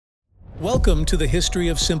Welcome to the History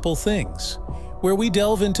of Simple Things, where we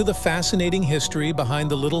delve into the fascinating history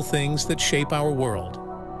behind the little things that shape our world.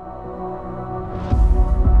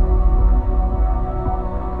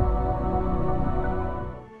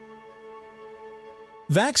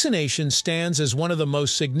 Vaccination stands as one of the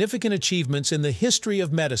most significant achievements in the history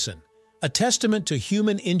of medicine, a testament to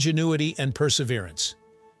human ingenuity and perseverance.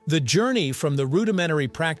 The journey from the rudimentary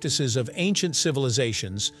practices of ancient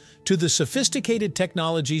civilizations to the sophisticated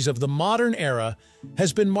technologies of the modern era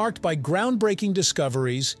has been marked by groundbreaking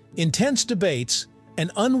discoveries, intense debates, and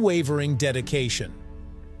unwavering dedication.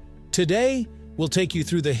 Today, we'll take you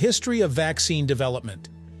through the history of vaccine development,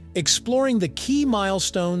 exploring the key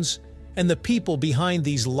milestones and the people behind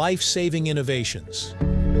these life-saving innovations.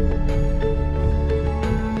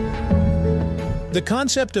 The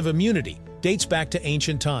concept of immunity dates back to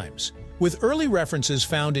ancient times, with early references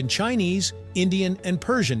found in Chinese, Indian, and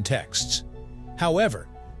Persian texts. However,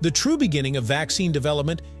 the true beginning of vaccine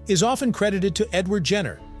development is often credited to Edward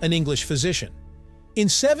Jenner, an English physician. In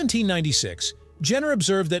 1796, Jenner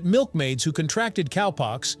observed that milkmaids who contracted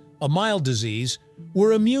cowpox, a mild disease,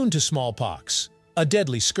 were immune to smallpox, a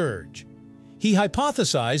deadly scourge. He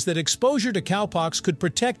hypothesized that exposure to cowpox could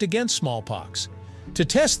protect against smallpox. To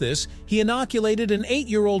test this, he inoculated an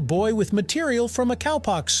 8-year-old boy with material from a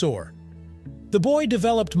cowpox sore. The boy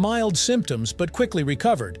developed mild symptoms but quickly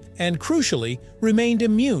recovered and, crucially, remained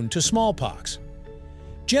immune to smallpox.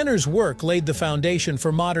 Jenner's work laid the foundation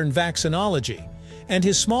for modern vaccinology, and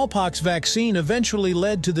his smallpox vaccine eventually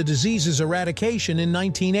led to the disease's eradication in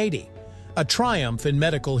 1980, a triumph in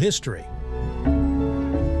medical history.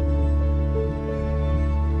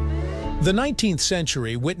 The 19th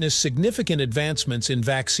century witnessed significant advancements in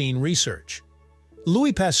vaccine research.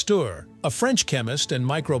 Louis Pasteur, a French chemist and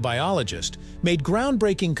microbiologist, made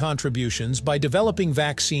groundbreaking contributions by developing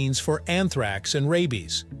vaccines for anthrax and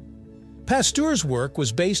rabies. Pasteur's work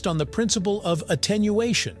was based on the principle of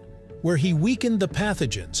attenuation, where he weakened the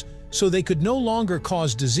pathogens so they could no longer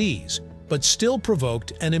cause disease, but still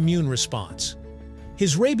provoked an immune response.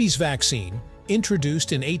 His rabies vaccine,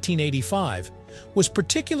 introduced in 1885, was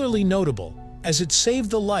particularly notable as it saved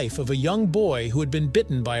the life of a young boy who had been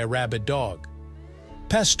bitten by a rabid dog.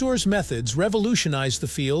 Pasteur's methods revolutionized the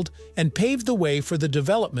field and paved the way for the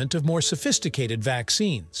development of more sophisticated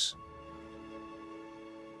vaccines.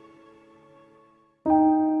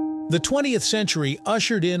 The 20th century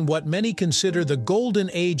ushered in what many consider the golden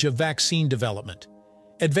age of vaccine development.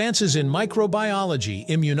 Advances in microbiology,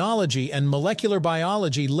 immunology, and molecular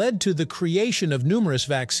biology led to the creation of numerous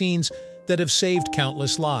vaccines that have saved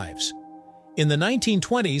countless lives. In the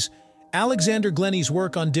 1920s, Alexander Glennie's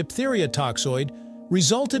work on diphtheria toxoid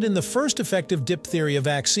resulted in the first effective diphtheria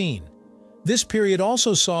vaccine. This period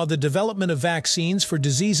also saw the development of vaccines for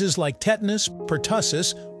diseases like tetanus,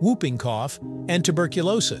 pertussis, whooping cough, and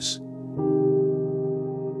tuberculosis.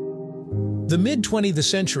 The mid-20th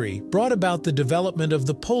century brought about the development of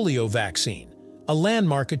the polio vaccine, a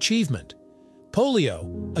landmark achievement.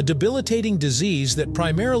 Polio, a debilitating disease that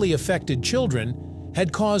primarily affected children,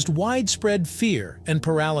 had caused widespread fear and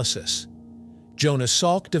paralysis. Jonas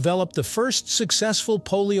Salk developed the first successful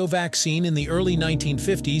polio vaccine in the early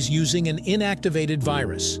 1950s using an inactivated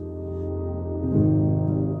virus.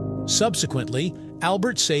 Subsequently,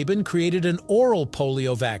 Albert Sabin created an oral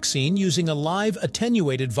polio vaccine using a live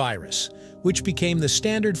attenuated virus, which became the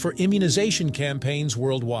standard for immunization campaigns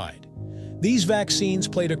worldwide. These vaccines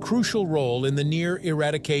played a crucial role in the near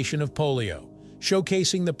eradication of polio,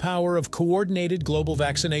 showcasing the power of coordinated global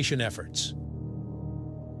vaccination efforts.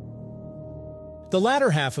 The latter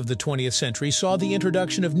half of the 20th century saw the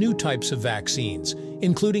introduction of new types of vaccines,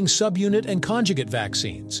 including subunit and conjugate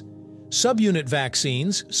vaccines. Subunit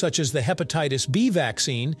vaccines, such as the hepatitis B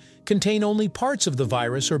vaccine, contain only parts of the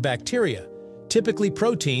virus or bacteria, typically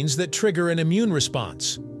proteins that trigger an immune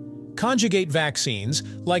response. Conjugate vaccines,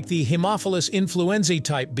 like the Haemophilus influenzae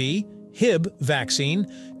type B (Hib) vaccine,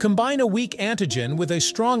 combine a weak antigen with a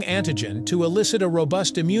strong antigen to elicit a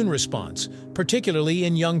robust immune response, particularly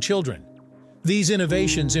in young children. These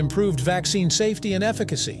innovations improved vaccine safety and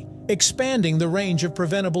efficacy, expanding the range of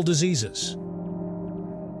preventable diseases.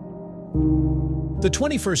 The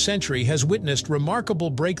 21st century has witnessed remarkable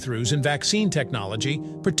breakthroughs in vaccine technology,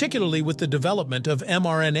 particularly with the development of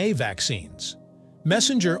mRNA vaccines.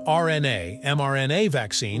 Messenger RNA, mRNA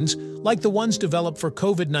vaccines, like the ones developed for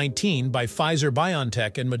COVID-19 by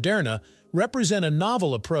Pfizer-BioNTech and Moderna, represent a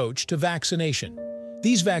novel approach to vaccination.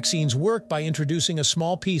 These vaccines work by introducing a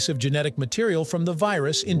small piece of genetic material from the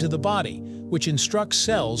virus into the body, which instructs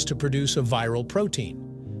cells to produce a viral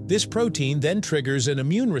protein. This protein then triggers an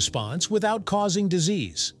immune response without causing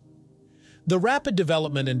disease. The rapid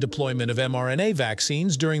development and deployment of mRNA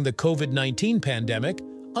vaccines during the COVID-19 pandemic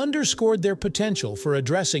underscored their potential for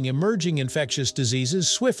addressing emerging infectious diseases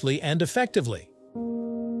swiftly and effectively.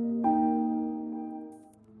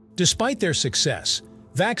 Despite their success,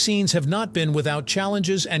 vaccines have not been without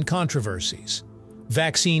challenges and controversies.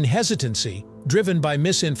 Vaccine hesitancy, driven by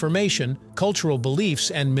misinformation, cultural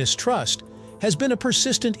beliefs, and mistrust, has been a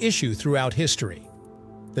persistent issue throughout history.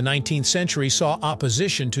 The 19th century saw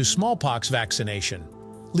opposition to smallpox vaccination,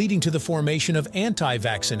 leading to the formation of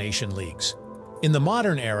anti-vaccination leagues. In the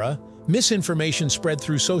modern era, misinformation spread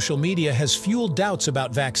through social media has fueled doubts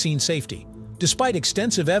about vaccine safety, despite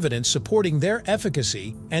extensive evidence supporting their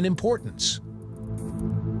efficacy and importance.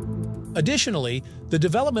 Additionally, the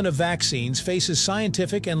development of vaccines faces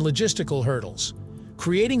scientific and logistical hurdles.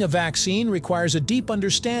 Creating a vaccine requires a deep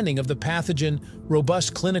understanding of the pathogen,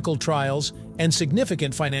 robust clinical trials, and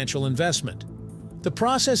significant financial investment. The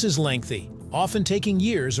process is lengthy, often taking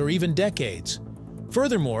years or even decades.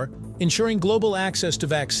 Furthermore, ensuring global access to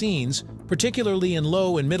vaccines, particularly in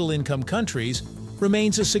low- and middle-income countries,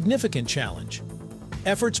 remains a significant challenge.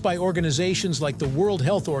 Efforts by organizations like the World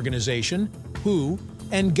Health Organization, WHO,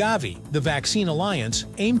 and Gavi, the Vaccine Alliance,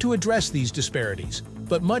 aim to address these disparities,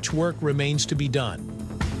 but much work remains to be done.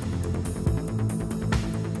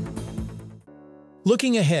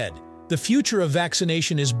 Looking ahead, the future of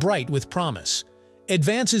vaccination is bright with promise.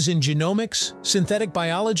 Advances in genomics, synthetic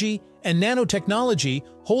biology, and nanotechnology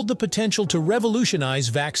hold the potential to revolutionize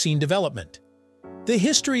vaccine development. The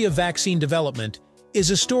history of vaccine development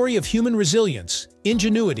is a story of human resilience,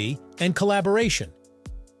 ingenuity, and collaboration.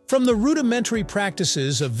 From the rudimentary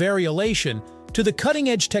practices of variolation to the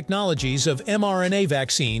cutting-edge technologies of mRNA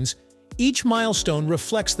vaccines, each milestone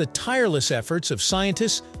reflects the tireless efforts of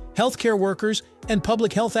scientists, healthcare workers, and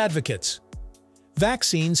public health advocates.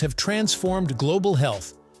 Vaccines have transformed global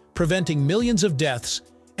health, preventing millions of deaths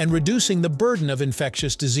and reducing the burden of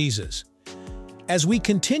infectious diseases. As we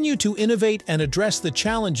continue to innovate and address the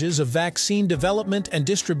challenges of vaccine development and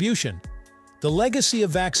distribution, the legacy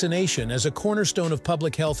of vaccination as a cornerstone of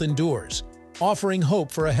public health endures, offering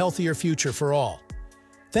hope for a healthier future for all.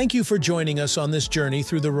 Thank you for joining us on this journey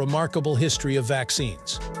through the remarkable history of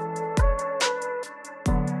vaccines.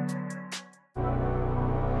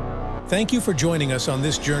 Thank you for joining us on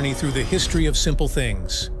this journey through the history of simple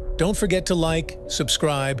things. Don't forget to like,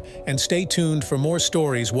 subscribe, and stay tuned for more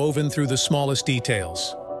stories woven through the smallest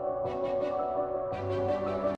details.